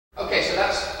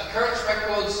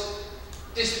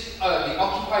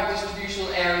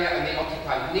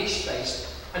occupied niche space.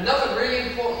 Another really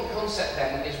important concept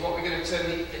then is what we're going to term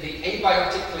the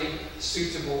abiotically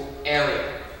suitable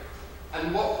area.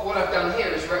 And what I've done here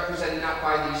is represent that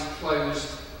by these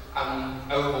closed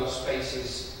oval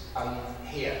spaces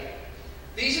here.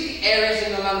 These are the areas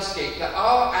in the landscape that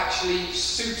are actually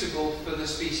suitable for the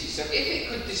species. So if it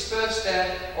could disperse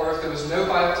there, or if there was no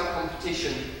biotic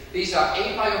competition, these are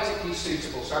abiotically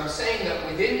suitable. So I'm saying that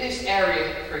within this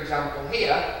area, for example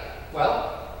here,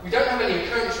 well, we don't have any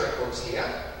occurrence records here,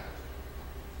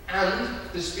 and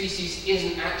the species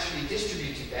isn't actually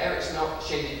distributed there. It's not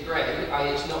shaded grey, i.e.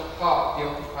 it's not part of the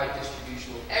occupied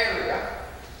distributional area.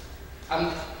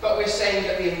 But we're saying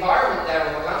that the environment there,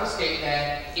 or the landscape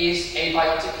there, is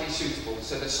abiotically suitable.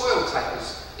 So the soil type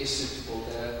is suitable,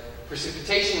 the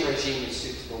precipitation regime is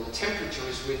suitable, the temperature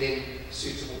is within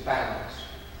suitable bounds.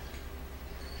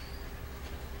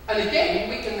 And again,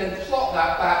 we can then plot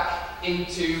that back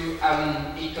into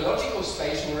ecological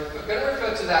space, and we're going to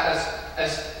refer to that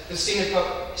as the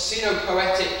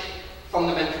sinopoetic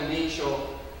fundamental niche, or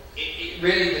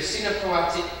really the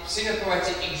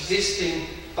sinopoetic existing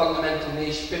fundamental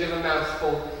niche. Bit of a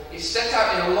mouthful. It's set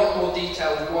out in a lot more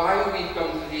detail why we've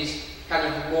gone for these kind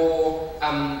of more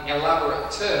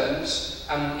elaborate terms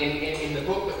in the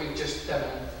book that we've just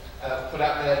put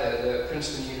out there, the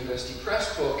Princeton University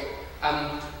Press book.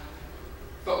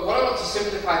 But what I want to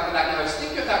simplify for that now is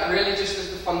think of that really just as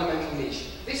the fundamental niche.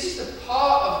 This is the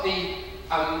part of the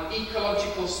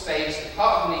ecological space, the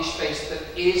part of the niche space that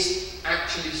is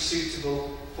actually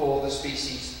suitable for the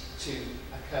species to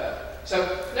occur. So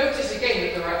notice again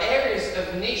that there are areas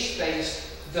of niche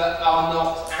space that are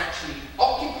not actually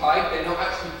occupied, they're not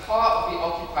actually part of the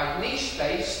occupied niche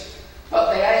space,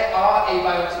 but they are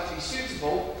abiotically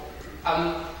suitable,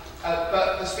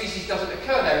 but the species doesn't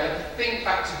occur there. And if you think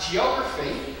back to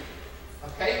geography,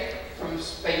 okay, from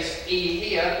space E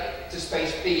here to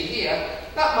space B here,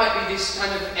 that might be this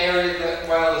kind of area that,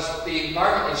 well, the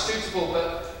environment is suitable,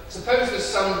 but suppose there's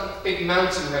some big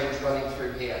mountain range running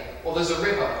through here, or there's a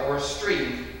river or a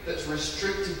stream that's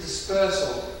restricted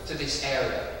dispersal to this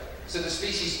area. So the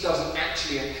species doesn't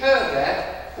actually occur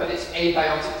there, but it's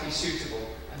abiotically suitable.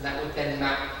 And that would then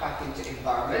map back into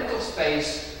environmental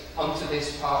space onto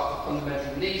this part of the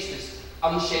fundamental niche, this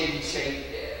unshaded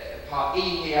part E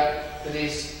here, that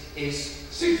is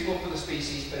suitable for the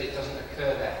species, but it doesn't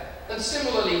occur there. And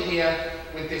similarly here,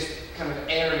 with this kind of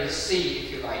area C,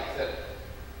 if you like, that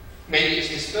maybe it's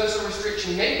dispersal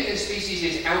restriction, maybe the species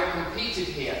is outcompeted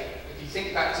here. If you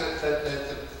think back to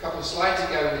the couple of slides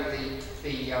ago with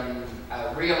the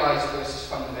realized versus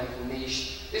fundamental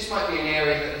niche, this might be an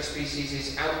area that the species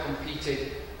is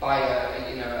outcompeted by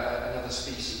another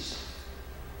species.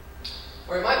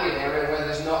 Or it might be an area where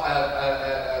there's not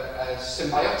a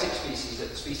symbiotic species that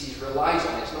the species relies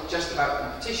on. It's not just about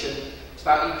competition, it's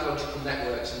about ecological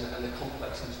networks and the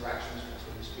complex interactions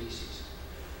between species.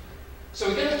 So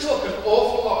we're going to talk an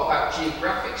awful lot about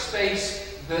geographic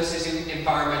space versus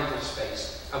environmental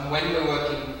space, and when we're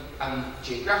working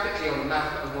geographically on the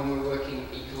map and when we're working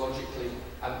ecologically,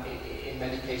 in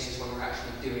many cases when we're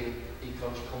actually doing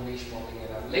ecological niche modeling.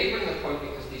 And I'm labouring the point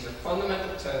because these are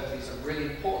fundamental terms, these are really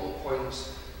important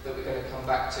points that we're going to come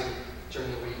back to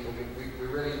during the week, and we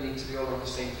really need to be all on the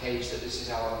same page that this is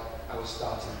our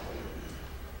starting point.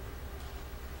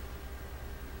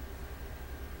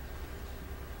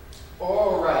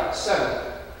 Alright,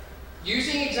 so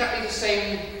using exactly the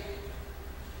same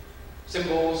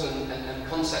symbols and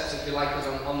concepts, if you like, as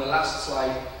on the last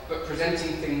slide, but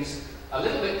presenting things a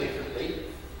little bit differently.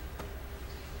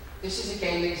 This is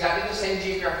again exactly the same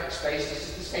geographic space, this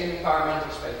is the same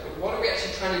environmental space, but what are we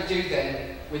actually trying to do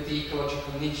then with the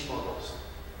ecological niche models?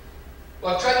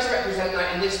 Well, I've tried to represent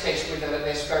that in this case with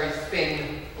this very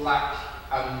thin black,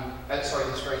 this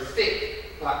very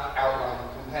thick black outline.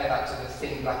 Compare that to the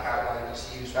thin black outline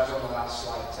that's used as on the last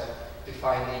slide to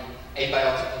define the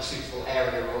abiotically suitable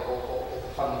area or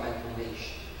the fundamental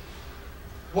niche.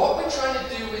 What we're trying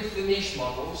to do with the niche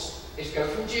models is go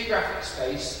from geographic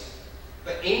space,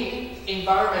 but in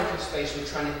environmental space we're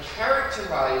trying to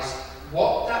characterize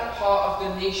what that part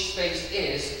of the niche space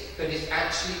is that is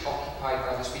actually occupied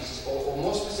by the species, or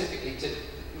more specifically,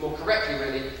 more correctly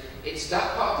really, it's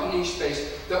that part of the niche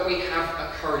space that we have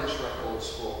occurrence records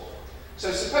for.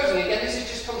 So supposing, again this is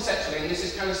just conceptually, and this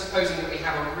is kind of supposing that we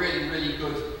have a really, really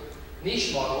good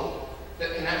niche model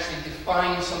that can actually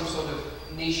define some sort of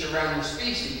niche around the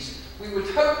species, we would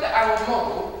hope that our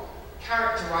model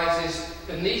characterizes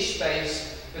the niche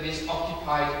space that is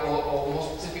occupied, or more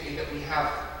specifically that we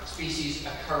have species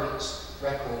occurrence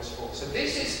records for. So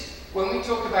this is when we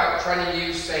talk about trying to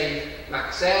use, say,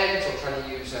 maxent, or trying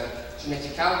to use a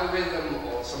genetic algorithm,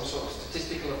 or some sort of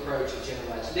statistical approach, a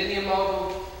generalized linear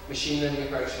model, machine learning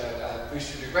approach, a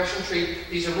boosted regression tree,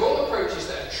 these are all approaches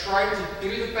that are trying to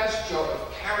do the best job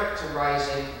of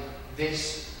characterizing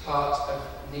this part of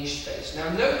niche space. Now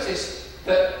notice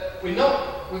that we've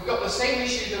got the same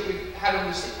issue that we had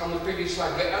on the previous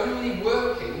slide. We're only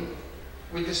working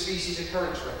with the species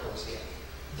occurrence records here.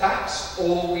 That's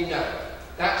all we know.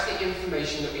 That's the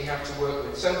information that we have to work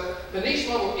with. So the niche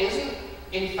model isn't,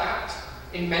 in fact,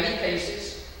 in many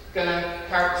cases, going to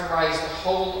characterize the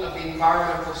whole of the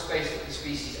environmental space that the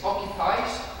species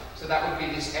occupies. So that would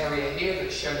be this area here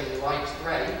that's shown in light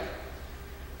grey.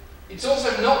 It's also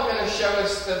not going to show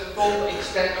us the full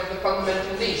extent of the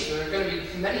fundamental niche. There are going to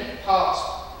be many parts,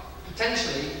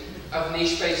 potentially, of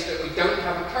niche space that we don't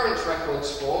have occurrence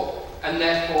records for, and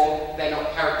therefore they're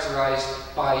not characterized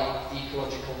by the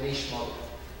ecological niche model.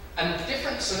 And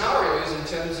different scenarios in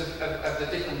terms of the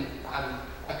different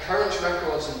occurrence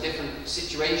records and different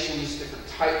situations, different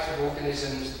types of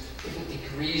organisms, different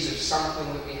degrees of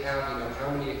sampling that we have, how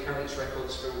many occurrence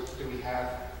records do we have?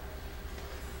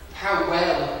 How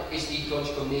well is the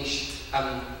ecological niche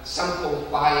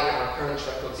sampled by our occurrence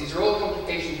records? These are all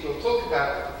complications we'll talk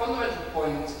about, but the fundamental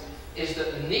point is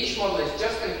that the niche model is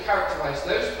just going to characterize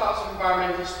those parts of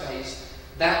environmental space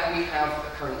that we have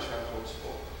occurrence records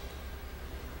for.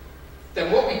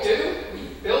 Then what we do, we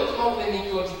build a model in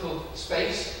ecological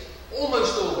space,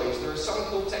 almost always. There are some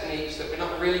cool techniques that we're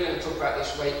not really going to talk about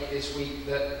this week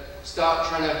that start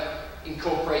trying to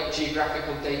incorporate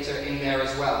geographical data in there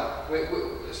as well.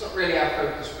 It's not really our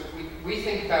focus. We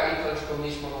think about ecological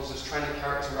niche models as trying to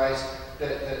characterize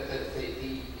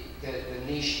the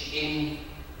niche in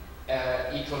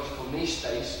ecological niche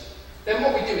space. Then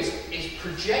what we do is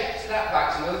project that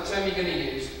back. It's another term you're going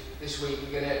to use this week.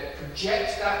 We're going to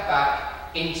project that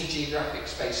back into geographic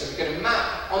space. So we're going to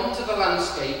map onto the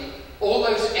landscape all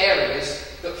those areas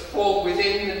that fall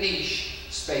within the niche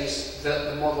space that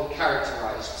the model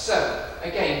characterized. So,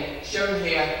 again, shown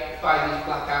here by these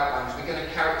black outlines, we're going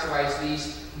to characterize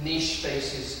these niche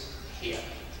spaces here.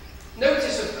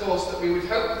 Notice, of course, that we would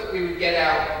hope that we would get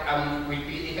out,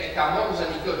 if our model's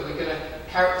any good, we're going to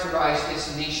characterize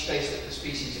this niche space that the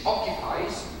species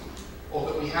occupies, or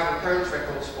that we have occurrence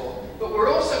records for, but we're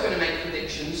also going to make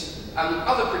predictions,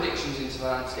 other predictions into the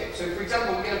landscape. So, for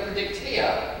example, we're going to predict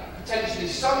here, potentially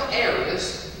some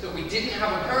areas that we didn't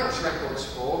have occurrence records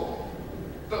for,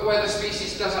 but where the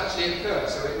species does actually occur.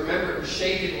 So remember, it was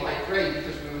shaded light grey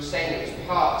because we were saying it was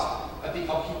part of the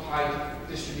occupied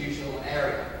distributional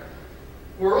area.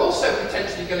 We're also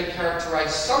potentially going to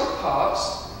characterize some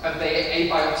parts of the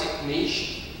abiotic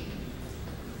niche,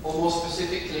 or more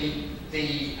specifically,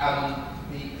 the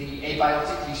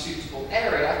abiotically suitable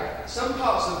area, some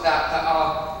parts of that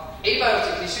are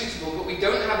abiotically suitable, but we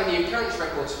don't have any occurrence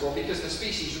records for because the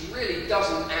species really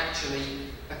doesn't actually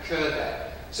occur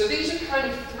there. So these are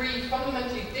kind of three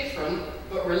fundamentally different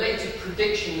but related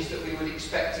predictions that we would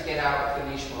expect to get out of the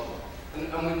niche model.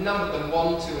 And we've numbered them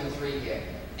 1, 2, and 3 here.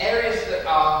 Areas that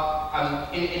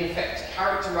are, in effect,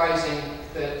 characterizing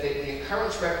the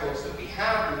occurrence records that we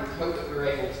have. We would hope that we're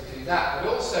able to do that,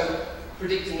 but also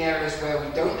predicting areas where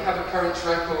we don't have occurrence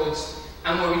records,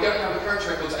 and where we don't have occurrence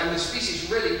records, and the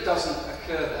species really doesn't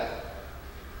occur there.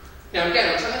 Now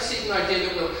again, I'm trying to seek an idea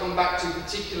that we'll come back to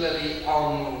particularly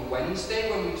on Wednesday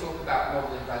when we talk about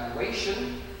model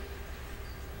evaluation.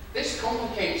 This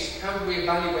complicates how do we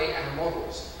evaluate our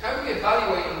models. How do we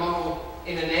evaluate a model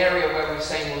in an area where we're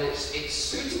saying, well, it's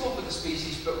suitable for the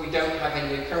species, but we don't have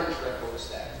any occurrence records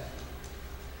there.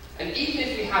 And even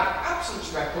if we have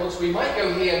absence records, we might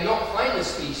go here and not find the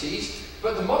species,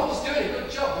 but the model's doing a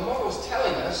good job. The model's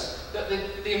telling us that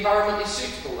the environment is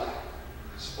suitable there.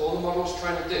 That's all the model's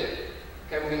trying to do.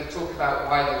 Okay, we're going to talk about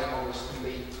why those models can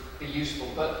be useful.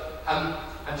 But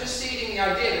I'm just seeding the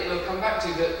idea that we'll come back to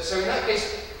that. So in that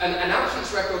case, an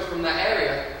absence record from that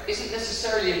area isn't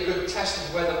necessarily a good test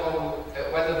of whether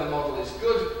the model is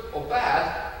good or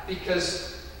bad,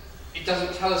 because it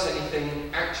doesn't tell us anything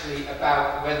actually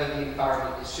about whether the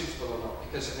environment is suitable or not.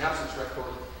 Because an absence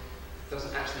record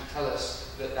doesn't actually tell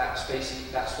us that space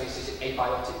is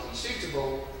abiotically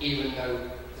suitable, even though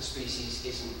the species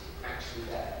isn't actually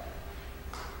there.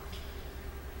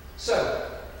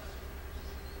 So,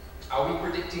 are we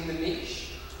predicting the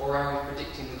niche, or are we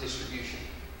predicting the distribution?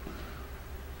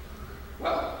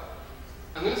 Well,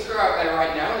 I'm going to throw out there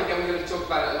right now, and again we're going to talk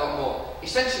about it a lot more.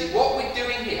 Essentially, what we're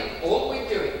doing here, all we're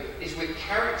doing, is we're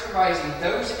characterizing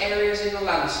those areas in the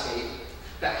landscape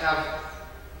that have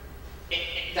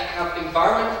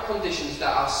environmental conditions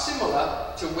that are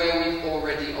similar to where we've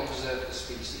already observed the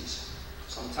species.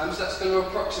 Sometimes that's going to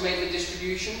approximate the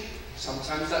distribution,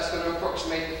 sometimes that's going to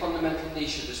approximate the fundamental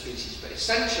niche of the species, but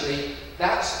essentially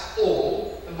that's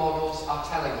all the models are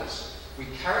telling us. We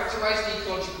characterize the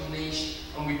ecological niche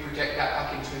and we project that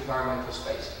back into environmental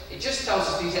space. It just tells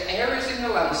us these are areas in the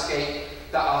landscape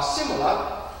that are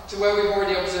similar to where we've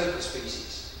already observed the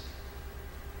species.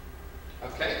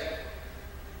 Okay?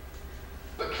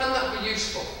 But can that be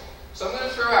useful? So I'm going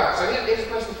to throw out, so here's a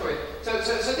question for you. So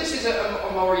this is a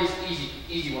more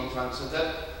easy one to answer.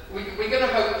 That we're going to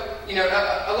hope, you know,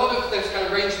 a lot of those kind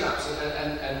of range maps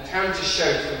and Town just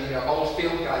showed from, you know, old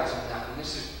field guides and that, and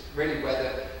this is really where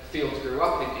the field grew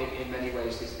up in many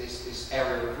ways, this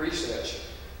area of research.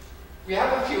 We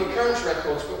have a few occurrence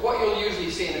records, but what you'll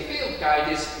usually see in a field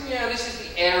guide is, yeah, this is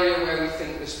the area where we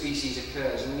think the species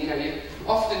occurs. And, you know, you're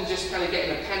often just kind of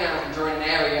getting a pen out and drawing an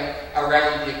area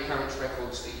around the occurrence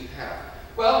records that you have.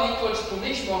 Well, the ecological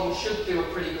niche model should do a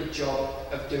pretty good job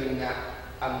of doing that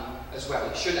as well.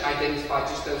 It should identify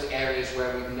just those areas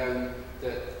where we've known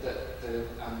that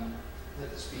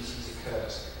the species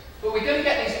occurs. But we're going to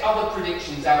get these other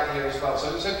predictions out here as well.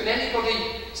 So can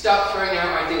anybody start throwing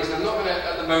out ideas? And I'm not going to,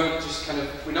 at the moment, just kind of,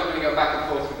 we're not going to go back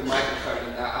and forth with the microphone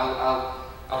and that.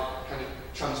 I'll kind of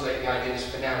translate the ideas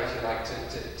for now, if you like,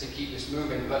 to keep this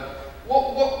moving. But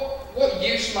what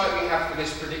use might we have for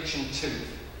this prediction 2?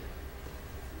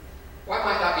 Why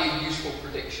might that be a useful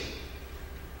prediction?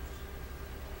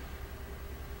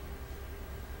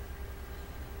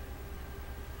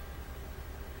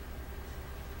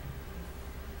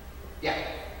 Yeah.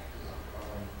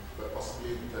 But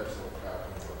possibly in terms of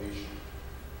conservation,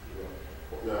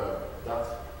 that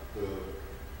the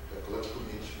ecological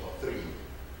niche for 3,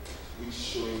 which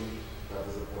showing that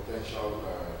there's a potential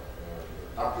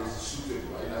that place is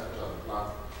suitable, in as much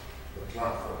as the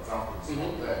plant, for example, is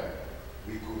not there.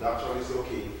 We could actually say,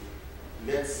 okay,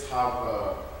 let's have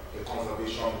a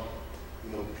conservation,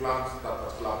 you know, plant that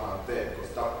particular plant there because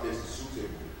that place is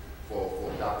suitable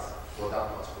for that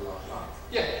particular plant.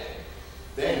 Yeah.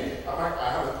 Then I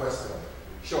have a question.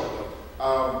 Sure.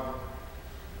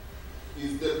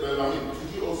 Is that, well, I mean,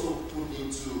 could you also put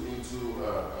into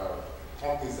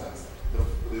cognizance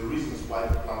the reasons why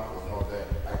the plant was not there?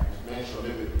 Like you mentioned,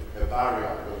 maybe a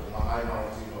barrier, a high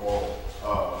mountain or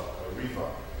a river.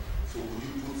 So would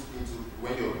you put into,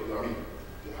 when you're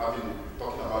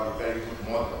talking about a very good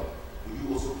model, would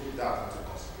you also put that into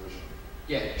consideration?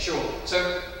 Yeah, sure.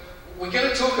 So we're going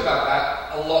to talk about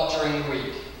that a lot during the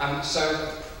week. So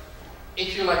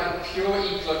if you're like a pure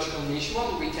ecological niche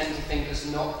model, we tend to think as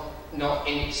not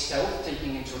in itself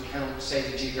taking into account, say,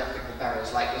 the geographical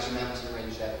barriers, like there's a mountain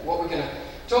range there. But what we're going to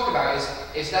talk about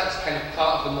is that's kind of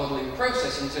part of the modelling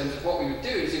process in terms of what we would do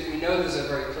is if we know there's a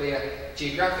very clear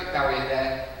geographic barrier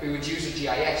there, we would use a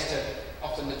GIS to,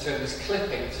 often the term is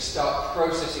clipping, to start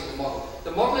processing the model.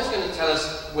 The model is going to tell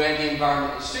us where the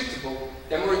environment is suitable,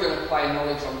 then we're going to apply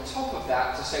knowledge on top of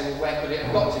that to say, well, where could it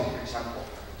have got to, for example.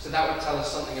 So that would tell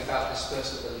us something about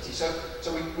dispersibility.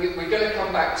 So we're going to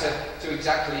come back to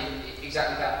exactly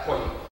that point.